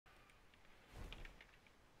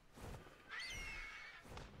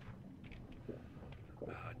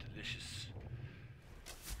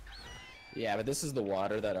Yeah, but this is the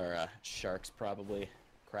water that our sharks probably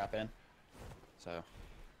crap in. So,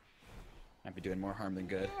 might be doing more harm than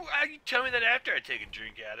good. Why you tell me that after I take a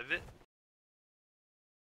drink out of it?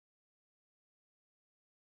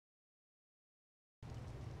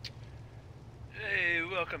 Hey,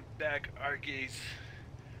 welcome back, Arkies.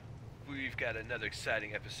 We've got another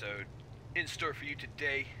exciting episode in store for you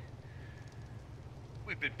today.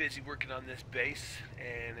 We've been busy working on this base,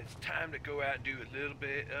 and it's time to go out and do a little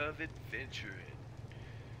bit of adventuring.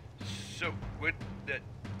 So, what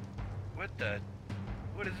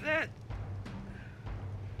is that?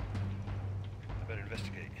 I better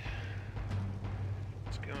investigate.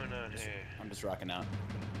 What's going on here? I'm just rocking out.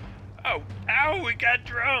 Oh, ow, we got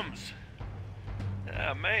drums!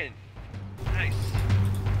 Oh, man. Nice.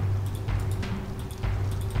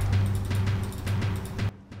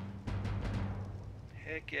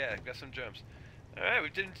 Heck yeah, got some drums. Alright, we're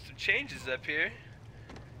doing some changes up here.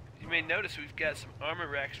 You may notice we've got some armor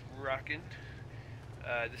racks rocking.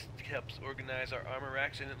 This helps organize our armor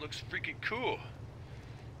racks, and it looks freaking cool.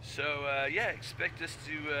 So, yeah, expect us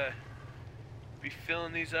to be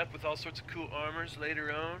filling these up with all sorts of cool armors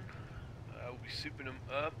later on. We'll be souping them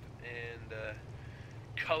up and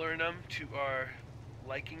coloring them to our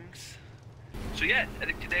likings. So yeah, I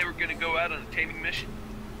think today we're going to go out on a taming mission.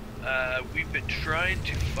 We've been trying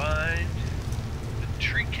to find the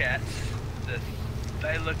tree cats, the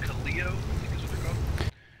Thylacoleo, I think is what they're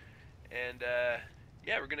called. And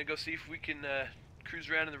yeah, we're going to go see if we can cruise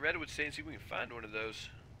around in the redwood state and see if we can find one of those.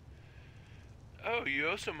 Oh, you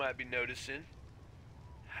also might be noticing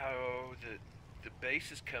how the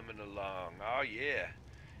base is coming along. Oh yeah.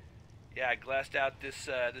 Yeah, I glassed out this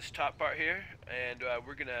this top part here, and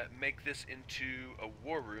we're gonna make this into a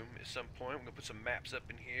war room at some point. We're gonna put some maps up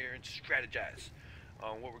in here and strategize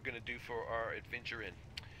on what we're gonna do for our adventure in.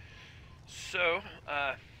 So,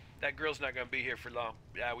 that girl's not gonna be here for long.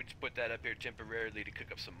 We just put that up here temporarily to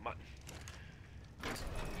cook up some mutton.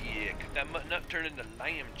 Yeah, cook that mutton up, turn into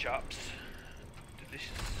lamb chops.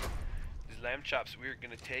 Delicious. These lamb chops we're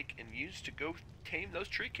gonna take and use to go tame those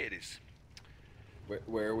tree kitties.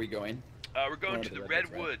 Where are we going? We're going to the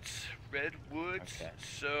redwoods. Redwoods. Okay.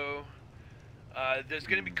 So there's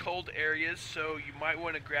going to be cold areas, so you might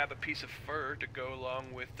want to grab a piece of fur to go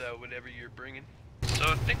along with whatever you're bringing. So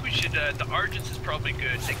I think we should. The Argents is probably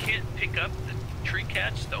good. They can't pick up the tree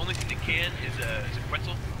cats. The only thing they can is a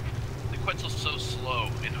Quetzal. The Quetzal's so slow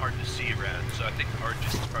and hard to see around, so I think the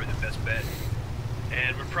Argents is probably the best bet.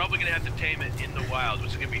 And we're probably going to have to tame it in the wild,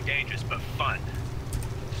 which is going to be dangerous but fun.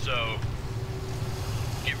 So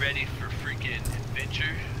get ready for freaking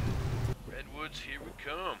adventure. Redwoods, here we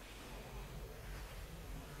come.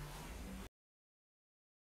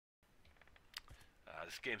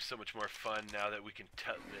 This game's so much more fun now that we can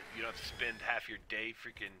tell that you don't have to spend half your day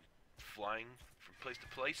freaking flying from place to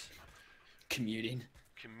place. Commuting.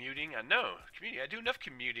 Commuting, I know. Commuting. I do enough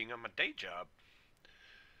commuting on my day job.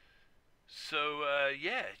 So,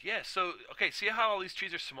 yeah. So, okay, see how all these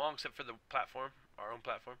trees are small except for the platform? Our own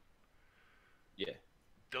platform? Yeah.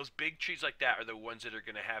 Those big trees like that are the ones that are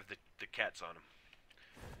going to have the cats on them.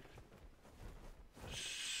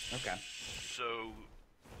 Okay. So,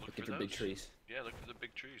 look for those big trees. Yeah, look for the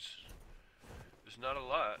big trees. There's not a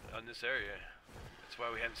lot on this area. That's why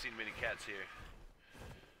we haven't seen many cats here.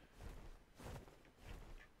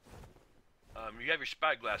 You have your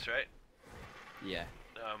spyglass, right? Yeah.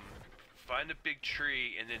 Find a big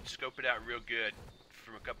tree and then scope it out real good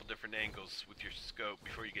from a couple different angles with your scope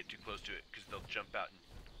before you get too close to it, because they'll jump out and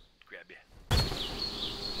grab you.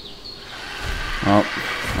 Well,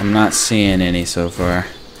 I'm not seeing any so far.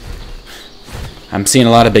 I'm seeing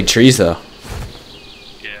a lot of big trees though.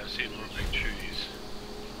 Yeah, I'm seeing more big trees.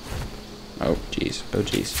 Oh jeez, oh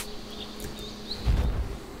jeez.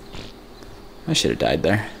 I should have died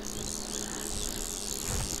there.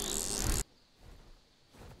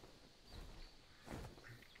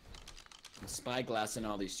 I'm spyglassing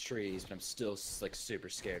all these trees, but I'm still like super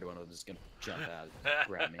scared one of them is gonna jump out and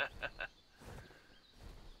grab me.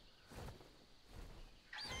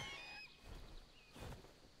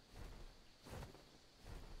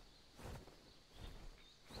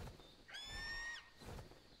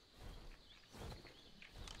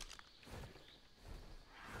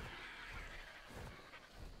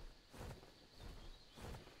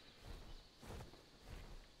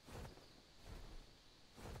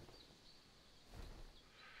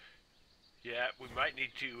 Yeah, we might need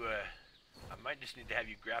to, I might just need to have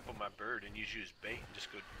you grapple my bird and use you as bait and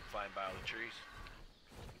just go flying by all the trees.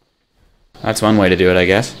 That's one way to do it, I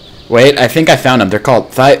guess. Wait, I think I found them. They're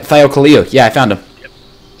called Thylacoleo. Yeah, I found them. Yep.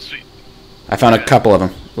 Sweet. I found a couple of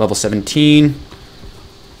them. Level 17.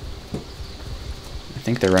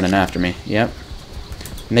 think they're running after me. Yep.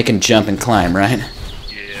 And they can jump and climb, right?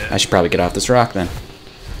 Yeah. I should probably get off this rock then.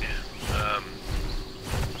 Yeah.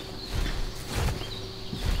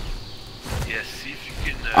 Yeah. See if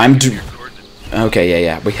you can. I'm. Get your coordinates. Okay.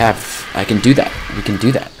 Yeah. We have. I can do that. We can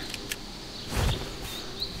do that.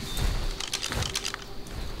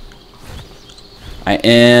 I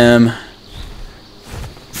am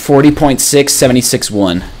 40.6,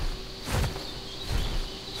 76.1. 76.1.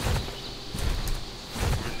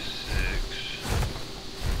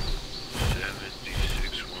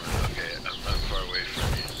 Okay, I'm not far away from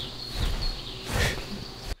you.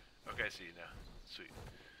 Okay, I see you now. Sweet.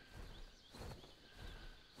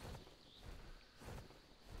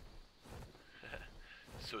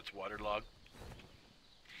 So it's waterlogged.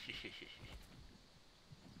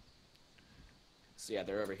 So yeah,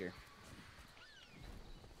 they're over here.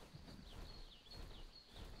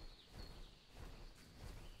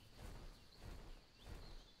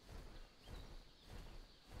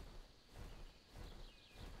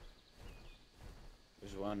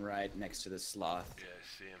 There's one right next to the sloth. Yeah, I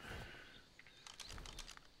see him.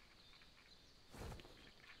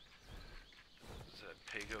 Is that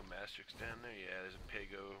Pago Mastrix down there? Yeah, there's a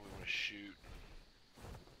Pago we want to shoot.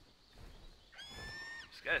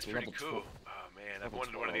 This guy's pretty cool. Oh man, I've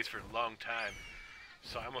wanted one of these for a long time.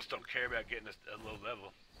 So I almost don't care about getting a low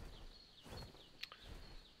level.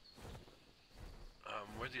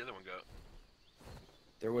 Where'd the other one go?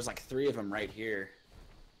 There was like 3 of them right here.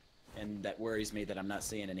 And that worries me that I'm not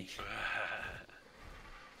seeing any.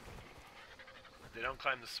 They don't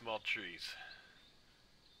climb the small trees.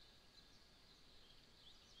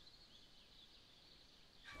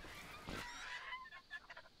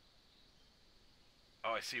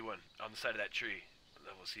 Oh, I see one on the side of that tree.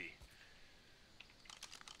 Level C.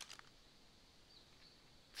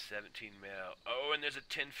 17 male. Oh, and there's a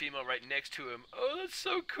 10 female right next to him. Oh, that's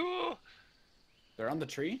so cool. They're on the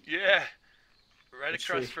tree? Yeah. Right Which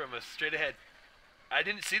across tree? from us, straight ahead. I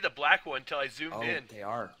didn't see the black one until I zoomed in. Oh, they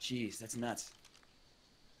are. Jeez, that's nuts.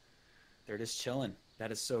 They're just chilling.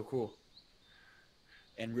 That is so cool.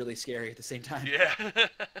 And really scary at the same time. Yeah.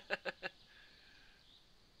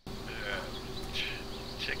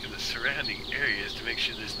 Checking the surrounding areas to make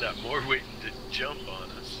sure there's not more waiting to jump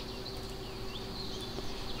on us.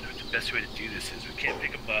 The best way to do this is we can't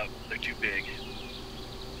pick them up. They're too big.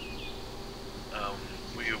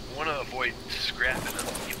 We want to avoid scrapping them.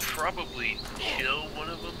 You probably kill one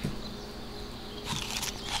of them.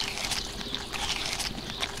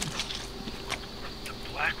 The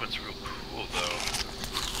black one's real cool, though.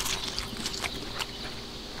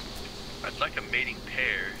 I'd like a mating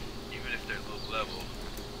pair, even if they're low level.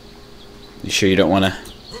 You sure you don't want to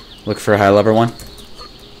look for a high level one?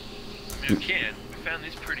 I mean, we can. We found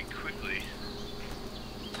these pretty quickly.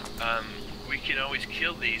 We can always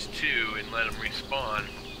kill these too and let them respawn.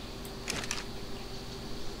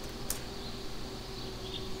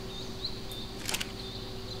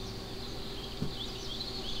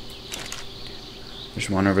 There's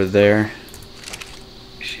one over there.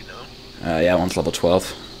 Is she though? Yeah, one's level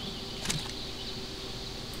 12.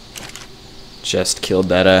 Just killed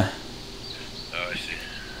that, Oh, I see.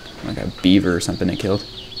 like a beaver or something it killed.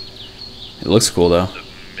 It looks cool though. The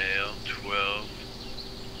male, 12,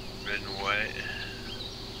 red and white.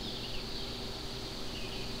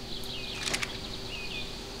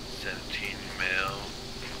 Male,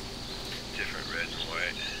 different red and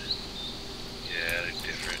white. Yeah, they're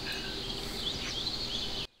different.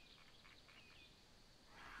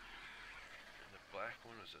 And the black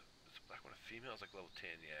one was is the black one a female? It's like level 10.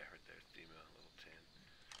 Yeah, I heard there's female, level 10.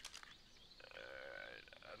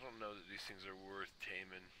 I don't know that these things are worth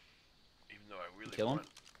taming, even though I really Kill 'em?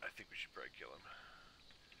 want. I think we should probably kill them.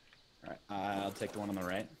 All right, I'll take the one on the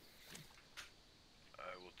right.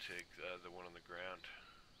 I will take the one on the ground.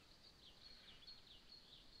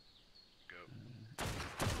 Go.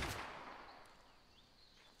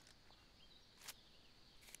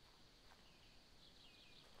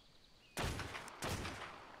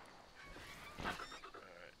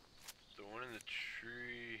 Alright. The one in the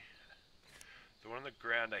tree... The one on the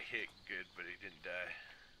ground I hit good, but he didn't die.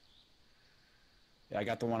 Yeah, I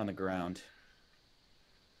got the one on the ground.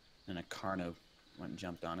 And a Carno went and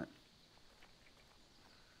jumped on it.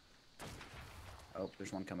 Oh,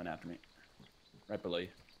 there's one coming after me. Right below you.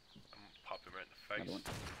 I'm gonna pop him right in the Another face.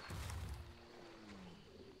 one.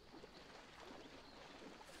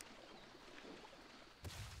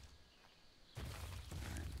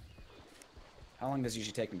 How long does it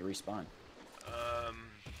usually take them to respawn?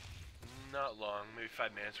 Not long, maybe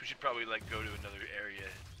 5 minutes. We should probably like go to another area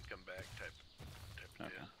and come back type of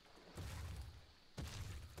Okay. deal.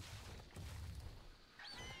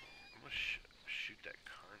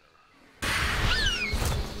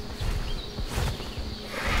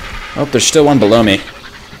 Oh, there's still one below me.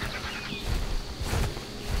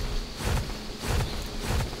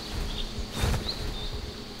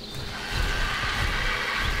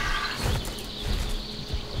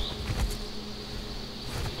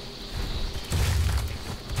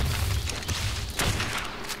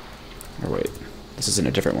 Or wait, this isn't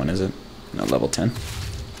a different one, is it? No, level 10.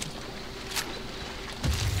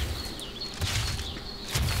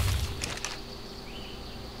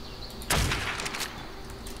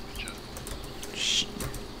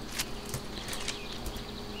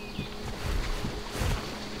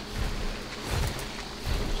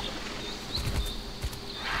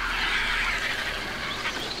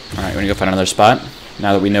 Alright, we're gonna go find another spot.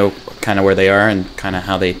 Now that we know kind of where they are and kind of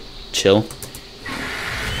how they chill.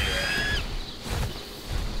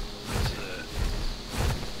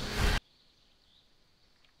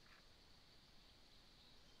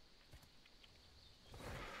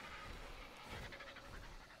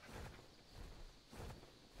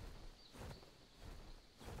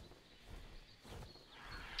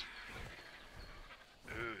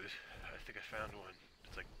 I think I found one.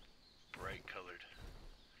 It's like bright colored.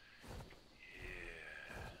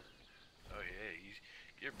 Yeah. Oh yeah,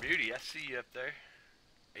 you're a beauty. I see you up there.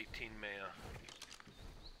 18 male.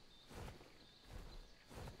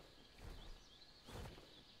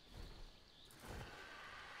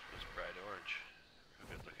 It's bright orange.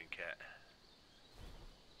 Real good looking cat.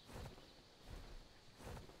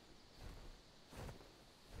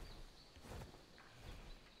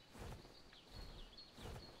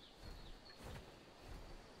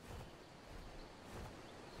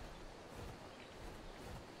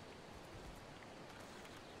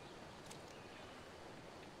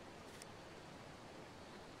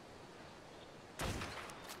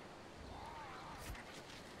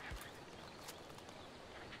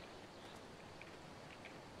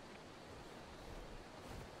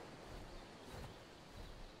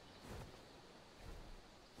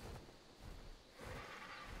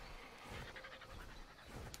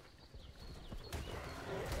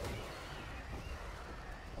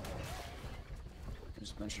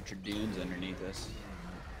 There's a bunch of Dragoons underneath us.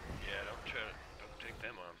 Yeah, don't take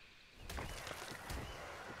them on.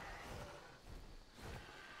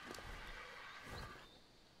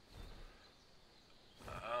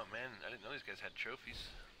 Oh man, I didn't know these guys had trophies.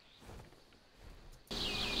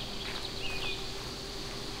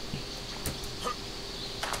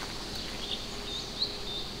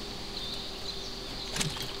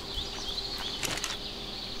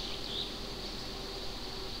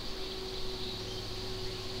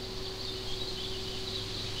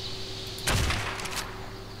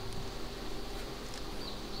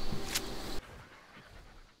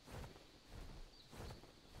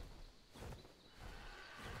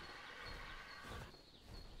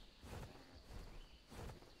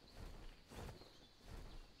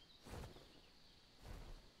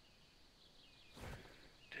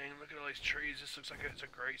 Dang, look at all these trees. This looks like it's a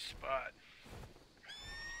great spot.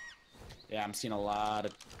 Yeah, I'm seeing a lot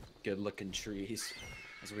of good-looking trees.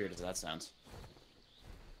 As weird as that sounds.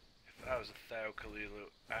 If I was a Thylacoleo,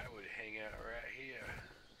 I would hang out right here.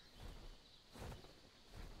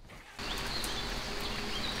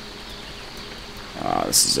 Ah,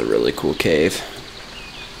 this is a really cool cave.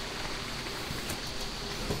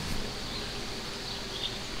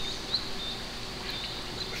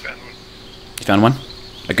 I found one. You found one?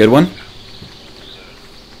 A good one?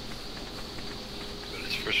 But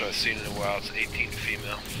it's the first one I've seen in a while. It's 18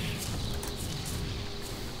 female.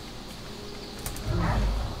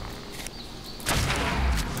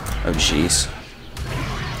 Oh, jeez.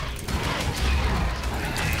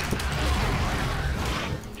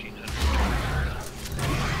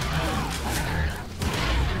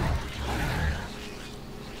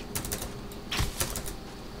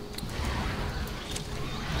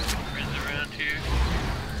 Friends around here.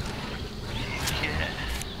 Yeah.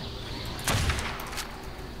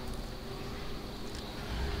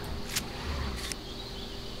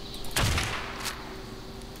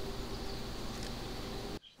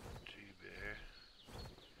 Bear.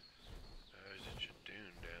 There's a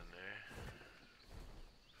Jadoon down there.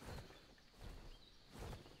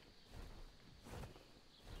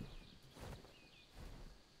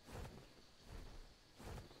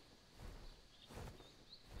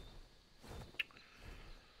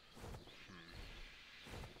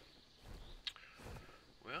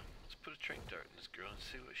 Well, let's put a trank dart in this girl and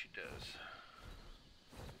see what she does.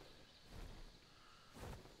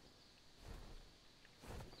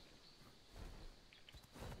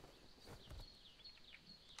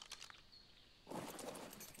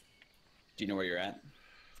 Do you know where you're at?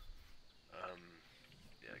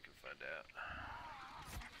 Yeah, I can find out.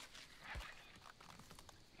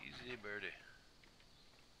 Easy birdie.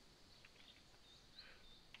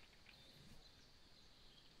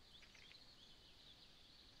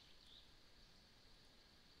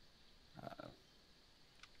 Uh-oh.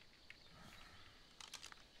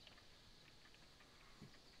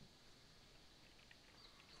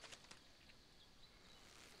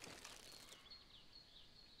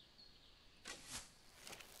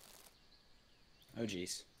 Oh,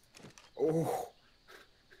 jeez. Oh!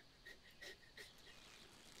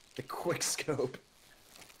 The quick scope.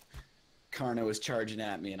 Carno was charging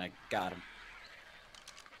at me and I got him.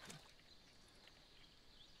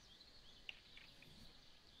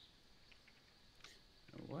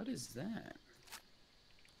 What is that?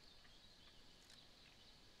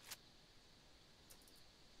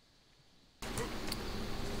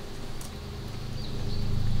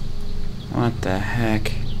 What the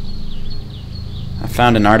heck? I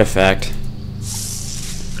found an artifact.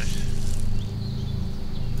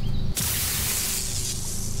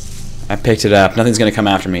 I picked it up. Nothing's gonna come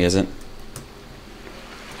after me, is it?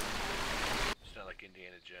 It's not like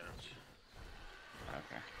Indiana Jones.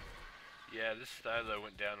 Okay. Yeah, this Thylo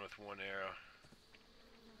went down with one arrow.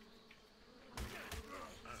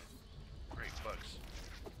 Oh, great bugs.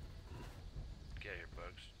 Get here,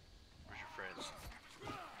 bugs. Where's your friends?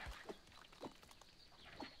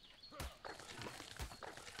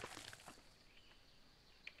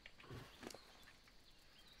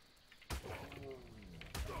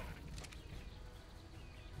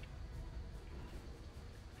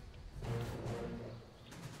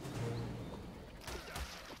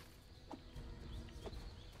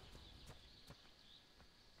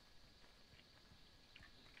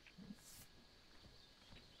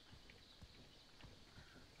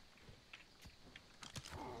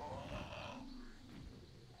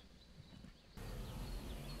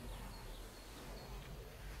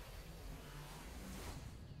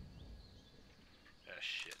 Ah,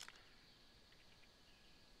 shit.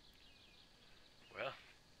 Well,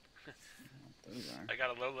 Those are. I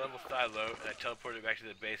got a low-level Thylo, and I teleported back to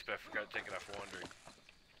the base, but I forgot to take it off wandering.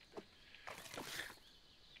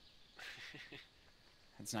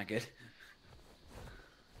 That's not good.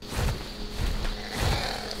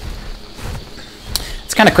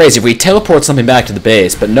 It's kind of crazy. We teleport something back to the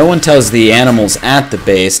base, but no one tells the animals at the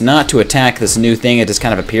base not to attack this new thing that just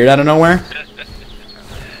kind of appeared out of nowhere.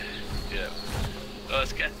 Yeah. Oh,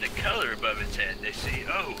 it's got the color above its head. They see,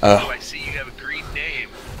 oh, I see you have a green name.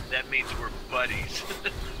 That means we're buddies.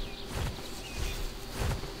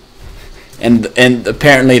 And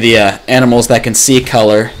apparently the animals that can see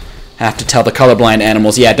color have to tell the colorblind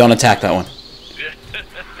animals, yeah, don't attack that one.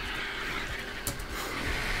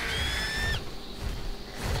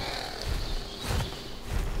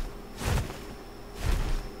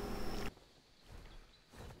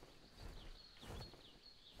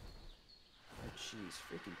 Oh, jeez,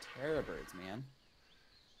 freaking terror birds, man.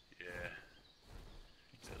 Yeah.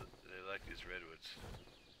 They like these redwoods.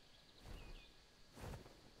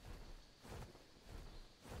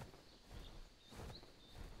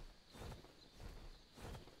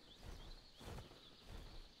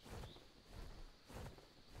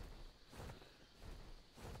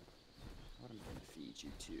 What am I gonna feed you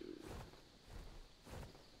to?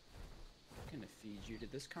 I'm gonna feed you to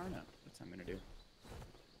this Carno. That's what I'm gonna do.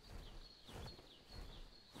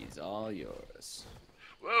 He's all yours.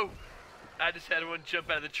 Whoa! I just had one jump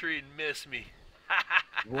out of the tree and miss me.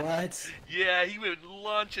 What? Yeah, he went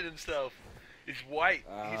launching himself. He's white.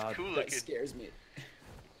 He's cool that looking. Scares me.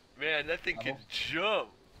 Man, that thing can jump.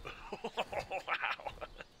 Wow.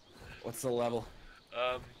 What's the level?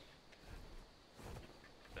 I will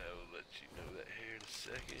let you know that here in a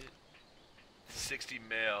second. 60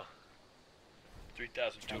 male.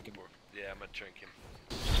 3,000 token. Yeah, I'm gonna drink him.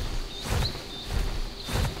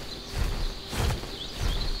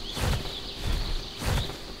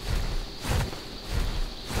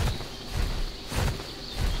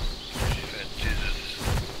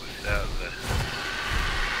 Without the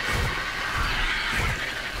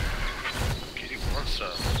Kitty wants some.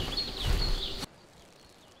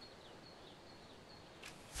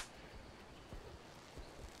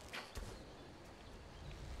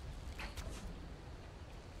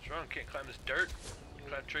 What's wrong? Can't climb this dirt. You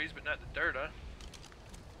climb trees, but not the dirt, huh?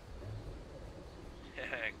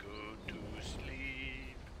 Go to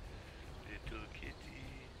sleep, little kitty.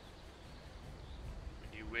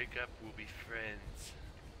 When you wake up, we'll be friends.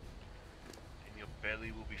 And your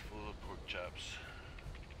belly will be full of pork chops.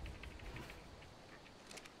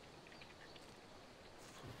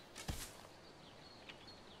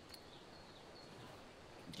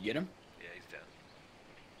 Did you get him? Yeah, he's down.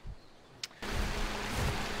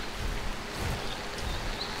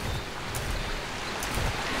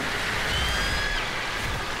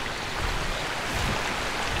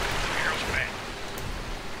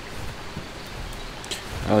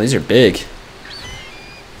 Oh, these are big.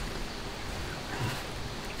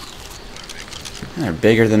 They're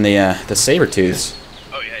bigger than the saber-tooths.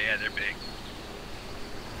 Oh yeah, they're big.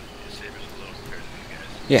 The saber's a little compared to these guys.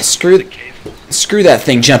 Yeah, screw that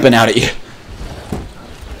thing jumping out at you.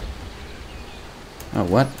 Oh,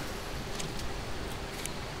 what?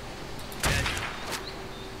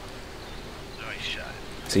 Nice shot.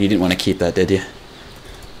 So you didn't want to keep that, did you? I was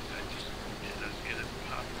gonna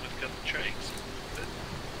pop him with a couple tranks, but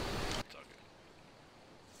it's all good.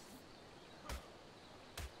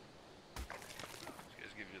 These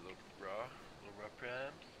guys give you a little raw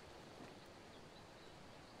prime.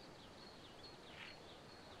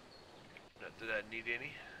 Not that I need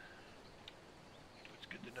any. It's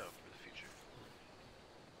good to know for the future.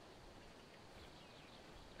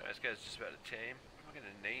 Alright, this guy's just about to tame. What am I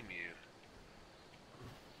gonna name you?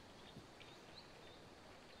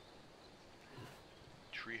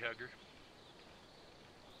 Tree hugger.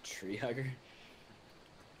 Tree hugger?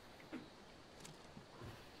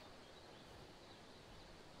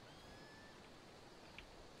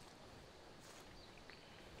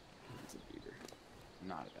 That's a beaver,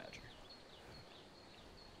 not a badger.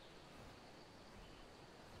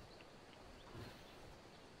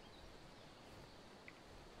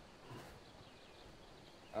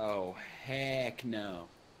 Oh, heck no.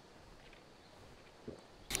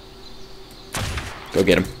 Go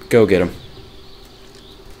get him. Go get him.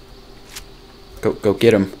 Go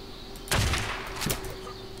get him.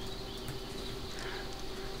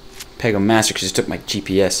 Pego Master just took my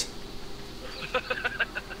GPS.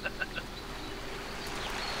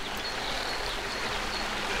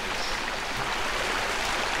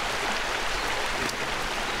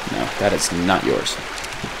 No, that is not yours.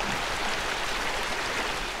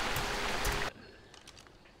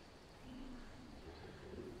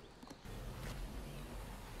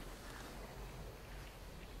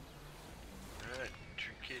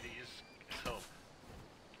 Kitties is home.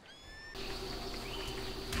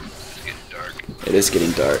 It's getting dark. It is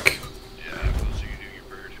getting dark. Yeah, how close are you to your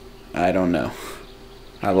bird? I don't know.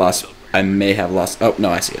 I may have lost. Oh, no,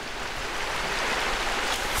 I see it.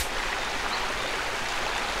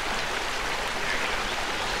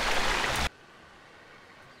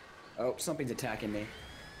 Oh, something's attacking me.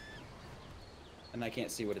 And I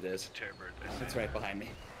can't see what it is. Terror bird. It's right behind me.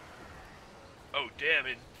 Oh damn!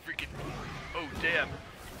 And freaking. Oh damn!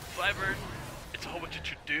 Flybird. It's a whole bunch of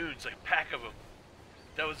Tradoons, like a pack of them.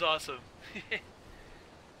 That was awesome.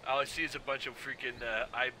 All I see is a bunch of freaking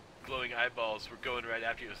glowing eyeballs. Were going right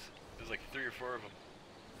after you. There's like 3 or 4 of them.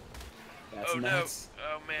 That's oh nuts. no!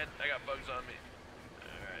 Oh man, I got bugs on me.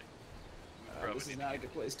 All right. This is not a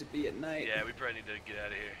good place to be at night. Yeah, we probably need to get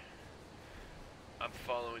out of here. I'm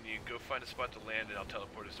following you. Go find a spot to land and I'll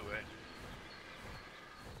teleport us away.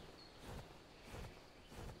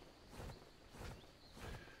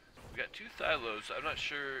 We got 2 Thylos. I'm not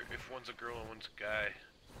sure if one's a girl and one's a guy.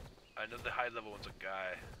 I know the high level one's a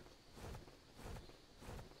guy.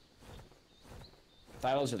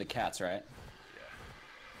 Thylos are the cats, right?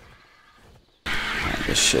 Yeah.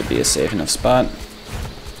 This should be a safe enough spot.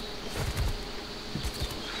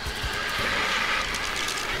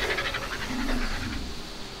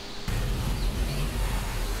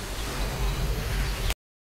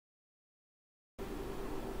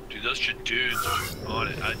 Dude, those Tradoons are on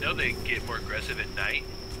it. I know they get more aggressive at night,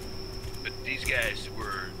 but these guys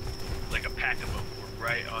were like a pack of them were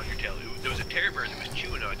right on your tail. There was a terror bird that was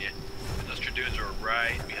chewing on you, and those Tradoons were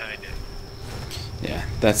right behind it. Yeah,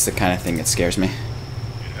 that's the kind of thing that scares me.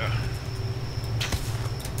 Yeah.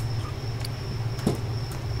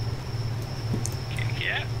 Kitty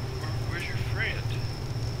cat, where's your friend?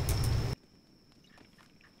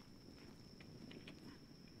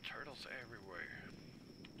 Turtles everywhere.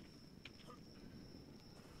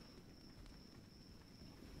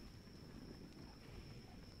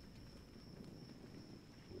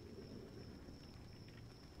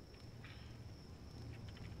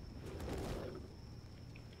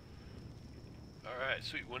 Alright,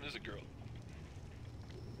 sweet. One is a girl.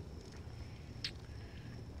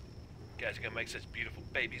 Guys are gonna make such beautiful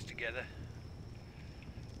babies together.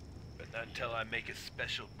 But not until I make a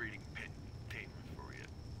special breeding pet tamer for you.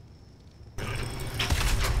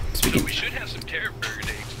 So we should have some terror bird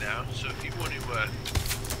eggs now, so if you want to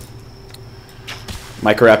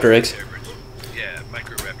Microraptor eggs? yeah,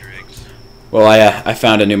 microraptor eggs. Well, I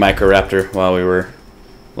found a new Microraptor while we were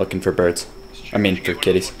looking for birds. I mean, for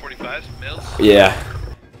kitties. 145 mils? Yeah.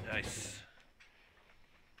 Nice.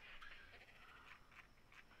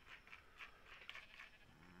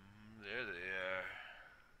 There they are.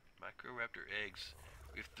 Microraptor eggs.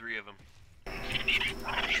 We have 3 of them.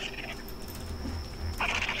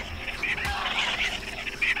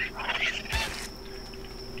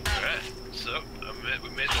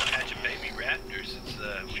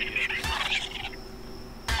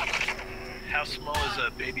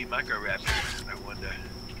 baby microraptors, I wonder.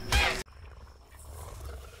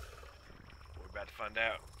 We're about to find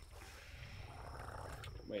out.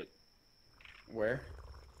 Wait. Where?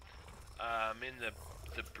 In the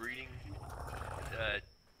breeding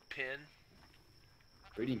pen.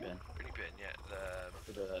 Breeding pen. Breeding pen, yeah.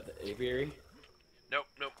 For the aviary? Nope.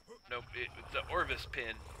 It was the Orvis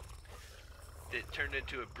pen that turned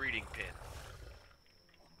into a breeding pen.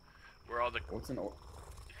 Where all the What's an Orvis?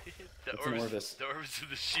 the What's an Orvis? The Orvis of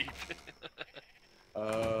the sheep.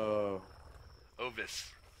 Oh.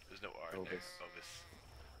 Ovis. There's no R in there. Ovis. Ovis.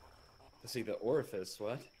 Let's see, the orifice,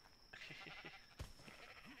 what?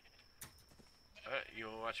 Alright, you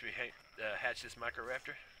wanna watch me hatch this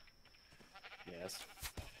microraptor? Yes.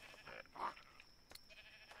 Alright,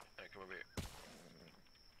 come over here.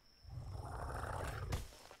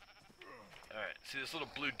 Alright, see this little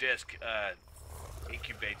blue disc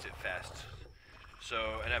incubates it fast.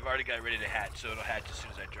 So, and I've already got it ready to hatch, so it'll hatch as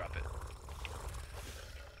soon as I drop it.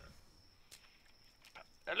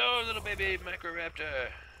 Hello, little baby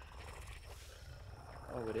microraptor.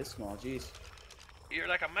 Oh, it is small, jeez. You're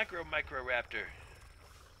like a microraptor.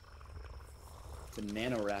 It's a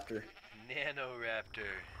nanoraptor. Nanoraptor.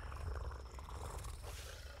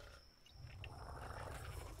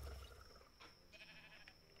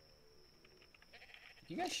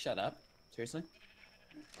 You guys shut up? Seriously?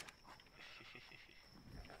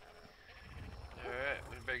 Alright,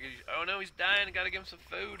 we better get you. Oh no, he's dying. I gotta give him some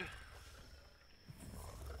food.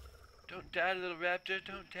 Don't die, little raptor.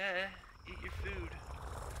 Don't die. Eat your food.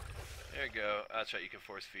 There you go. Oh, that's right, you can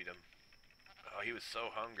force feed him. Oh, he was so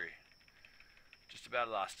hungry. Just about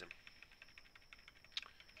lost him.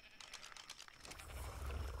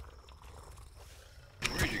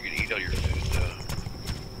 I'm worried you're gonna eat all your food, though.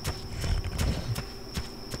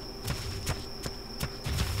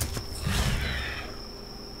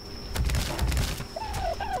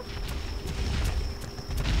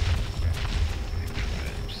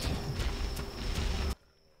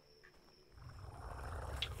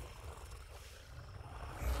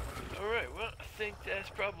 Alright, well, I think that's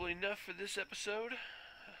probably enough for this episode.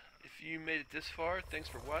 If you made it this far, thanks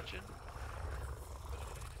for watching.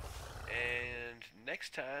 And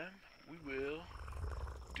next time, we will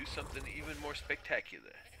do something even more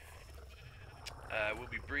spectacular. We'll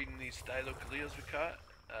be breeding these Thylacoleos we caught.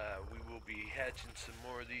 We will be hatching some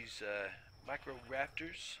more of these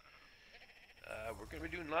microraptors. We're going to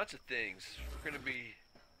be doing lots of things. We're going to be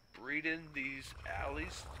breeding these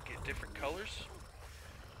alleys to get different colors.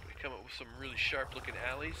 Come up with some really sharp looking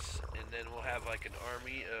alleys, and then we'll have like an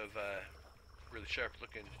army of really sharp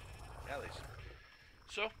looking alleys.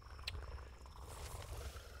 So,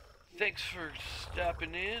 thanks for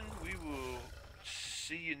stopping in. We will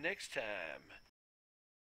see you next time.